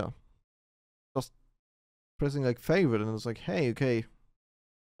cool idea. Just pressing like favorite, and it's like, hey, okay,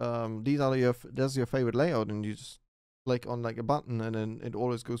 there's your favorite layout, and you just click on like a button, and then it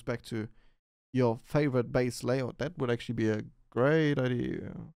always goes back to your favorite base layout. That would actually be a great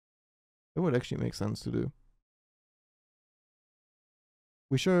idea. It would actually make sense to do.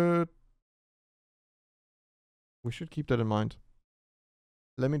 We should keep that in mind.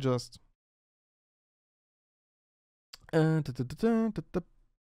 Let me just there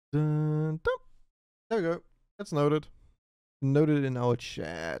we go. That's noted. Noted in our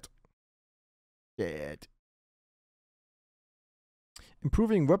chat.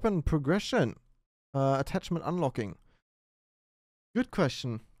 Improving weapon progression. Attachment unlocking. Good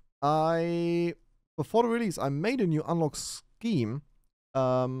question. Before the release, I made a new unlock scheme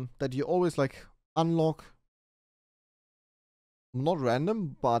that you always like unlock, not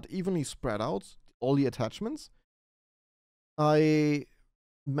random, but evenly spread out all the attachments. I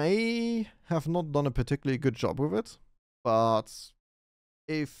may have not done a particularly good job with it, but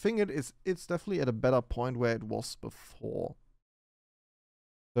I think it's definitely at a better point where it was before.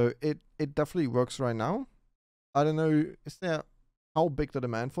 So it definitely works right now. I don't know, is there how big the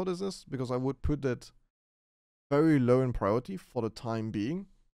demand for this is? Because I would put it very low in priority for the time being,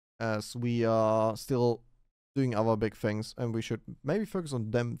 as we are still doing other big things, and we should maybe focus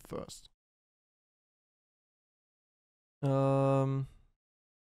on them first. UI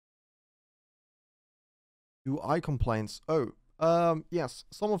complaints. Oh, yes,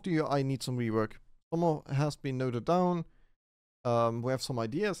 some of the UI needs some rework. Some has been noted down. We have some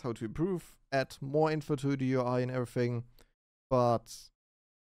ideas how to improve, add more info to the UI and everything, but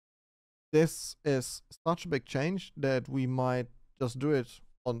this is such a big change that we might just do it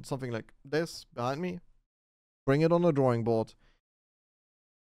on something like this behind me, bring it on the drawing board,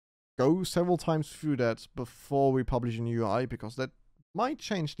 go several times through that before we publish a new UI, because that might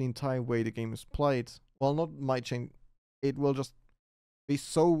change the entire way the game is played. Well, not might change, it will just be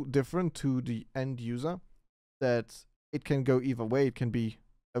so different to the end user that it can go either way. It can be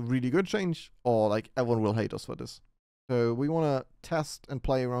a really good change, or like everyone will hate us for this. So we want to test and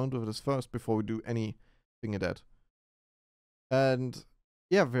play around with this first before we do anything in that. And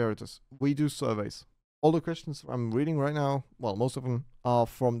yeah, there it is. We do surveys. All the questions I'm reading right now, well, most of them are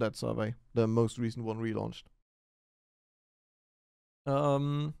from that survey, the most recent one relaunched.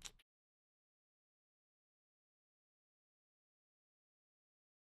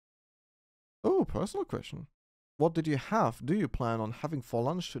 Oh, personal question. What did you have? Do you plan on having for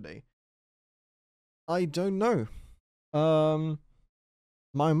lunch today? I don't know.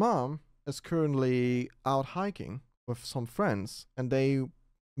 My mom is currently out hiking with some friends, and they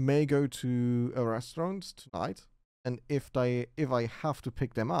may go to a restaurant tonight. and if I have to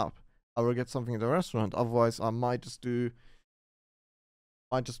pick them up, I will get something at the restaurant. Otherwise, I might just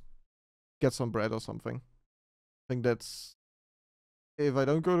get some bread or something. I think that's, if I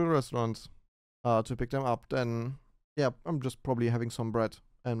don't go to the restaurant to pick them up, then yeah, I'm just probably having some bread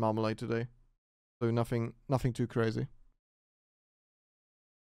and marmalade today. So nothing too crazy.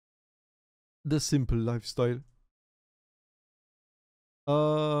 The simple lifestyle.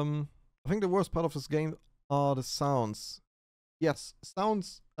 I think the worst part of this game are the sounds. Yes,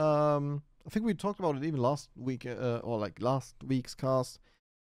 sounds. I think we talked about it even last week, or like last week's cast.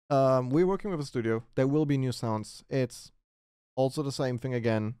 We're working with a studio. There will be new sounds. It's also the same thing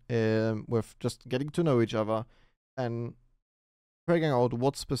again, with just getting to know each other and figuring out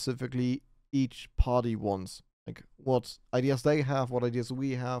what specifically each party wants. Like what ideas they have, what ideas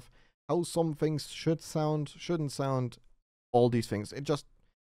we have, how some things should sound, shouldn't sound, all these things. It just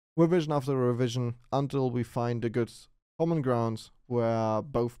revision after revision until we find a good common ground where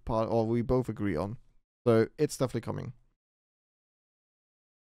we both agree on. So it's definitely coming.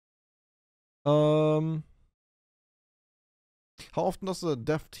 How often does the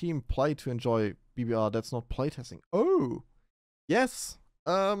dev team play to enjoy BBR? That's not playtesting. Oh, yes.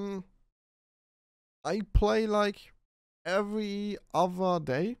 I play like every other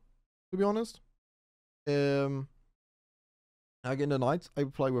day, to be honest. Like in the night, I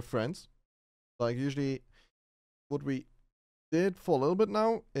play with friends. Like usually, what we did for a little bit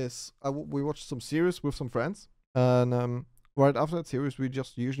now is we watched some series with some friends, and right after that series, we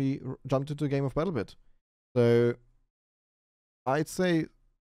just usually jumped into a game of BattleBit. So I'd say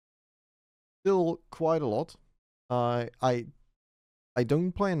still quite a lot. I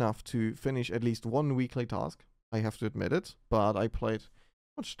don't play enough to finish at least one weekly task. I have to admit it, but I played.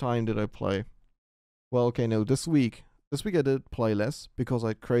 How much time did I play? Well, okay, no, this week I did play less because I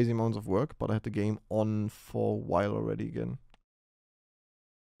had crazy amounts of work, but I had the game on for a while already again.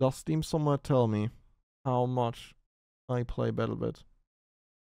 Does Steam somewhere tell me how much I play BattleBit?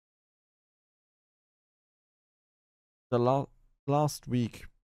 The last week,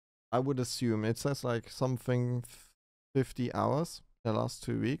 I would assume it says like something 50 hours the last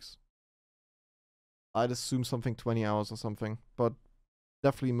 2 weeks. I'd assume something 20 hours or something, but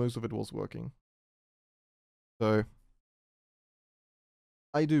definitely most of it was working. So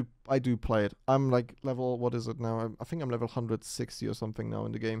I do play it. I'm like level, what is it now? I think I'm level 160 or something now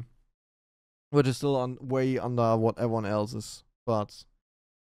in the game, which is still way under what everyone else is. But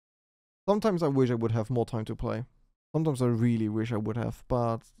sometimes I wish I would have more time to play. Sometimes I really wish I would have,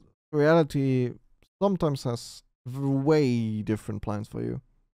 but reality sometimes has way different plans for you.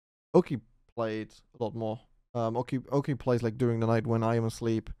 Oki played a lot more. Oki plays like during the night when I am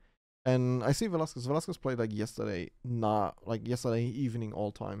asleep. And I see Vilaskis. Vilaskis played like yesterday. Like yesterday evening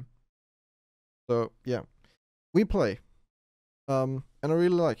all time. So yeah, we play. And I really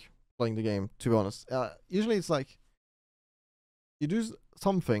like playing the game, to be honest. Usually it's like you do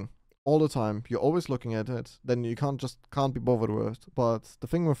something all the time. You're always looking at it. Then you can't be bothered with it. But the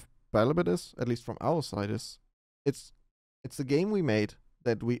thing with BattleBit is, at least from our side, is it's the game we made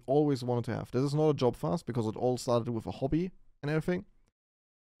that we always wanted to have. This is not a job fast because it all started with a hobby and everything.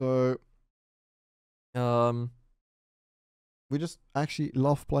 So, we just actually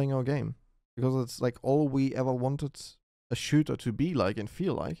love playing our game because it's like all we ever wanted a shooter to be like and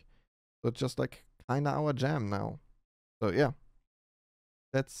feel like. So it's just like kind of our jam now. So yeah,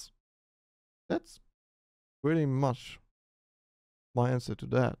 that's pretty much my answer to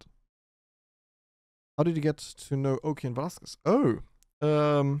that. How did you get to know Oki and Vilaskis? Oh,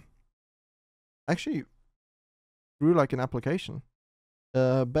 actually through like an application.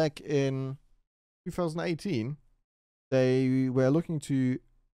 Back in 2018, they were looking to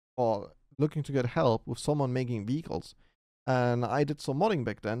get help with someone making vehicles, and I did some modding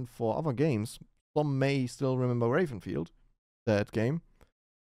back then for other games. Some may still remember Ravenfield, that game.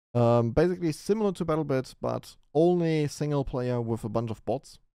 Basically similar to BattleBit, but only single player with a bunch of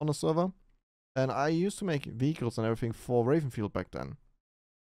bots on a server. And I used to make vehicles and everything for Ravenfield back then.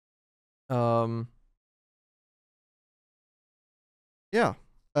 Yeah,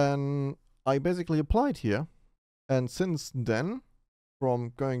 and I basically applied here, and since then,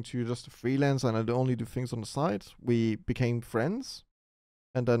 from going to just a freelance and I'd only do things on the side, we became friends,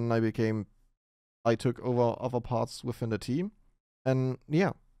 and then I took over other parts within the team, and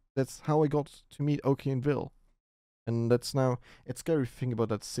yeah, that's how I got to meet Oki and Vil, and that's now, it's scary to think about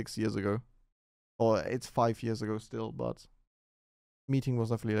that 6 years ago, or it's 5 years ago still, but meeting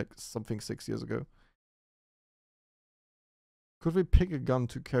was definitely like something 6 years ago. Could we pick a gun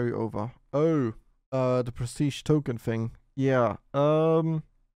to carry over? Oh, the prestige token thing. Yeah.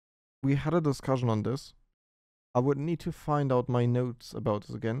 We had a discussion on this. I would need to find out my notes about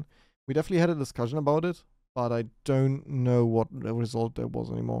this again. We definitely had a discussion about it, but I don't know what the result there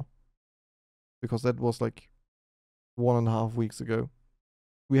was anymore. Because that was like 1.5 weeks ago.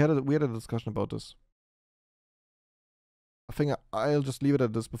 We had a discussion about this. I think I'll just leave it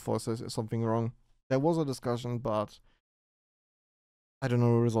at this before I say something wrong. There was a discussion, but I don't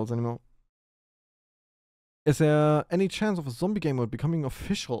know the results anymore. Is there any chance of a zombie game mode becoming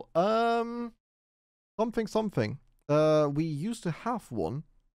official? Something. We used to have one.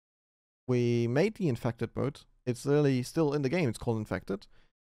 We made the infected mode. It's really still in the game. It's called infected.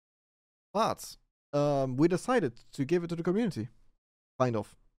 But we decided to give it to the community. Kind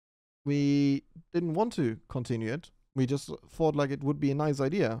of. We didn't want to continue it. We just thought like it would be a nice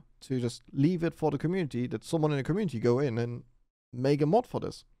idea to just leave it for the community, that someone in the community go in and make a mod for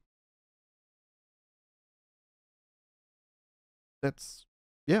this. That's,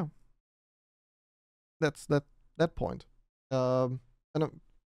 yeah. That's that point. And I don't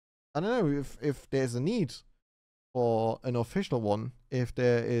know if there's a need for an official one, if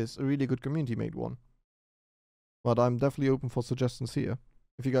there is a really good community made one. But I'm definitely open for suggestions here.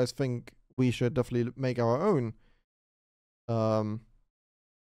 If you guys think we should definitely make our own,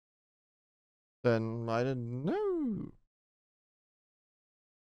 then I don't know.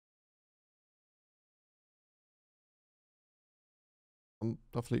 I'm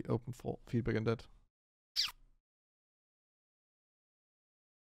definitely open for feedback on that.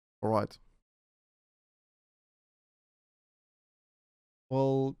 Alright.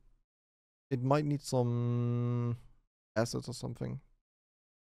 Well, it might need some assets or something.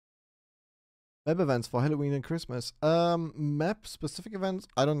 Map events for Halloween and Christmas. Map specific events,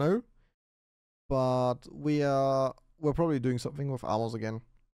 I don't know. But we're probably doing something with armors again.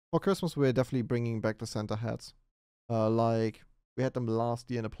 For Christmas, we're definitely bringing back the Santa hats. Like we had them last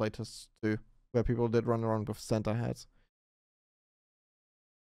year in the playtest too, where people did run around with Santa hats.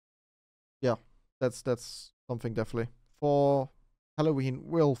 Yeah, that's something definitely. For Halloween,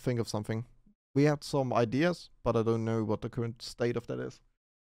 we'll think of something. We had some ideas, but I don't know what the current state of that is.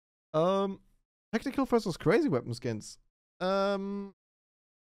 Tactical versus crazy weapon skins.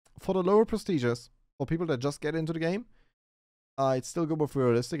 For the lower prestiges, for people that just get into the game, I'd still go with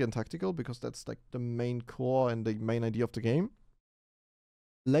realistic and tactical because that's like the main core and the main idea of the game.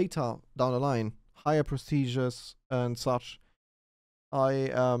 Later down the line, higher prestiges and such,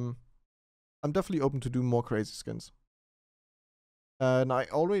 I'm definitely open to do more crazy skins. And I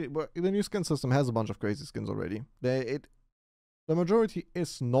already, the new skin system has a bunch of crazy skins already. The majority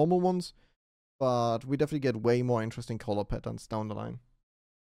is normal ones, but we definitely get way more interesting color patterns down the line.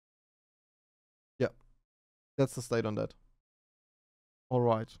 Yeah, that's the state on that. All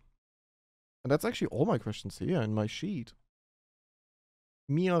right. And that's actually all my questions here in my sheet.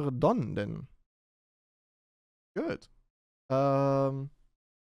 We are done then. Good. Oh,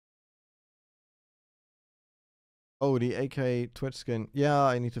 the AK Twitch skin. Yeah,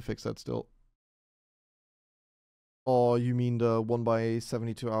 I need to fix that still. Or you mean the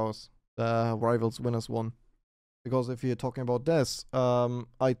 1x72 hours? The Rivals Winners one. Because if you're talking about this,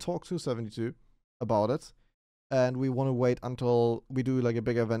 I talked to 72 about it. And we want to wait until we do like a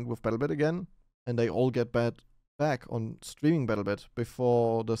big event with BattleBit again. And they all get back on streaming BattleBit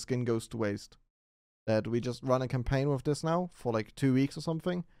before the skin goes to waste. That we just run a campaign with this now for like 2 weeks or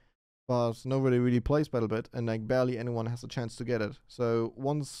something. But nobody really plays BattleBit and like barely anyone has a chance to get it. So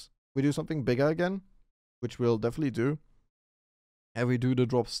once we do something bigger again, which we'll definitely do, and we do the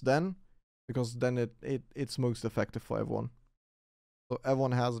drops then, because then it's most effective for everyone. So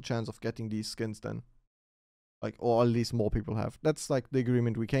everyone has a chance of getting these skins then. Like, or at least more people have. That's like the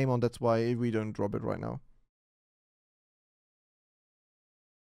agreement we came on. That's why we don't drop it right now.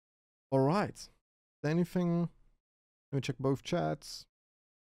 Alright. Anything? Let me check both chats.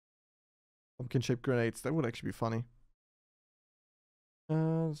 Pumpkin shaped grenades. That would actually be funny.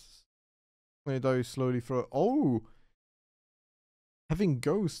 When they die slowly through. Oh! Having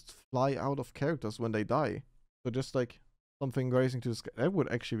ghosts fly out of characters when they die. So just like something racing to the sky. That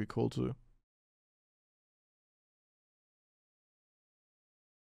would actually be cool too.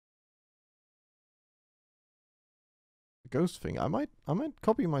 The ghost thing. I might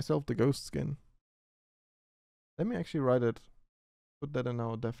copy myself the ghost skin. Let me actually write it. Put that in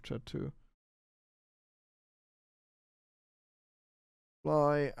our dev chat too.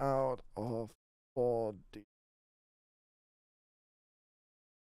 Fly out of body.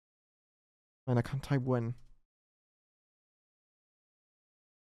 Man, I can't type when.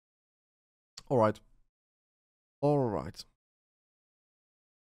 Alright. Alright.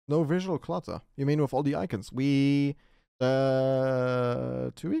 No visual clutter. You mean with all the icons? 2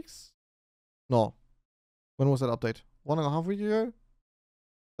 weeks? No. When was that update? 1.5 weeks ago?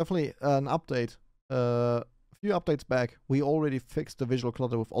 Definitely an update. A few updates back, we already fixed the visual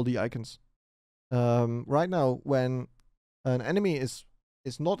clutter with all the icons. Right now, when an enemy is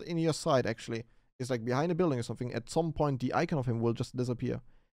not in your sight, actually, it's like behind a building or something, at some point the icon of him will just disappear.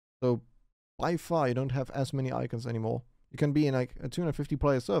 So by far, you don't have as many icons anymore. You can be in like a 250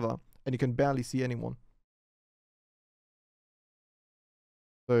 player server and you can barely see anyone.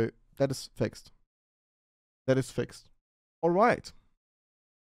 So that is fixed. That is fixed. All right.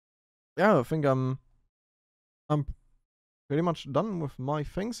 Yeah, I think I'm pretty much done with my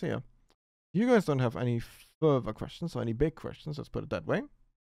things here. You guys don't have any further questions or any big questions, let's put it that way.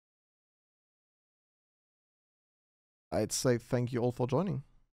 I'd say thank you all for joining.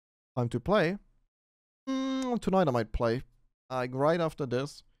 Time to play. Tonight I might play. Like right after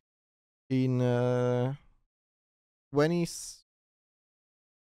this. In 20... Is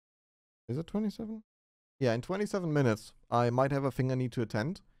it 27? Yeah, in 27 minutes. I might have a thing I need to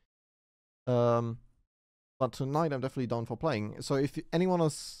attend. But tonight I'm definitely down for playing. So if anyone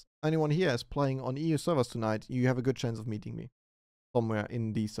here is playing on EU servers tonight, you have a good chance of meeting me somewhere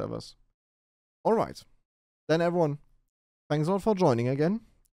in these servers. Alright. Then everyone, thanks a lot for joining again.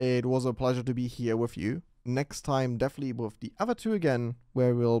 It was a pleasure to be here with you. Next time, definitely with the other two again,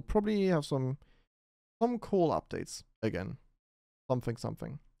 where we'll probably have some cool updates again.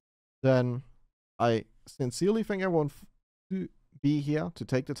 Something. Then I sincerely thank everyone to be here, to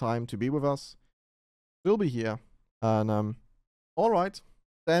take the time to be with us. Still be here. And alright.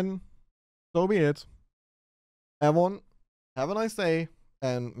 Then so be it. Everyone, have a nice day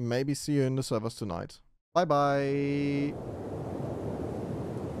and maybe see you in the servers tonight. Bye bye.